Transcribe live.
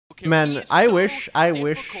Man, I wish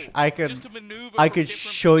I could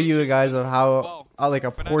show you guys of how like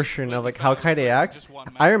a portion of like how kyedae acts.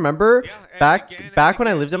 I remember back when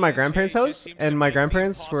I lived at my grandparents' house, and my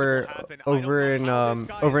grandparents were over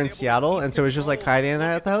in Seattle, and so it was just like kyedae and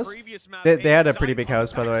I at the house. They had a pretty big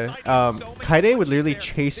house, by the way. Kyedae would literally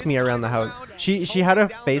chase me around the house. She had a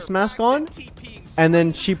face mask on, and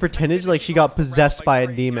then she pretended like she got possessed by a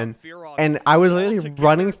demon, and I was literally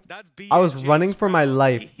running. I was running for my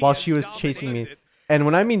life while she was chasing me. And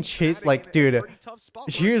when I mean chase, like, dude,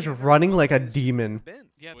 she was running like a demon.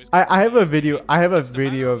 I have a video. I have a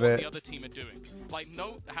video of it.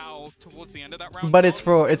 But it's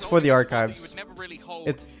for the archives.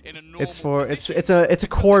 It's a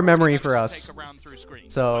core memory for us.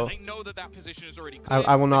 So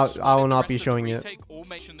I will not be showing it.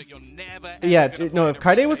 Yeah, no, if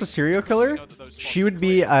kyedae was a serial killer, she would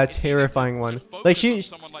be a terrifying one. Like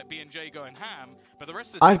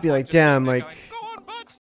I'd be like, damn, like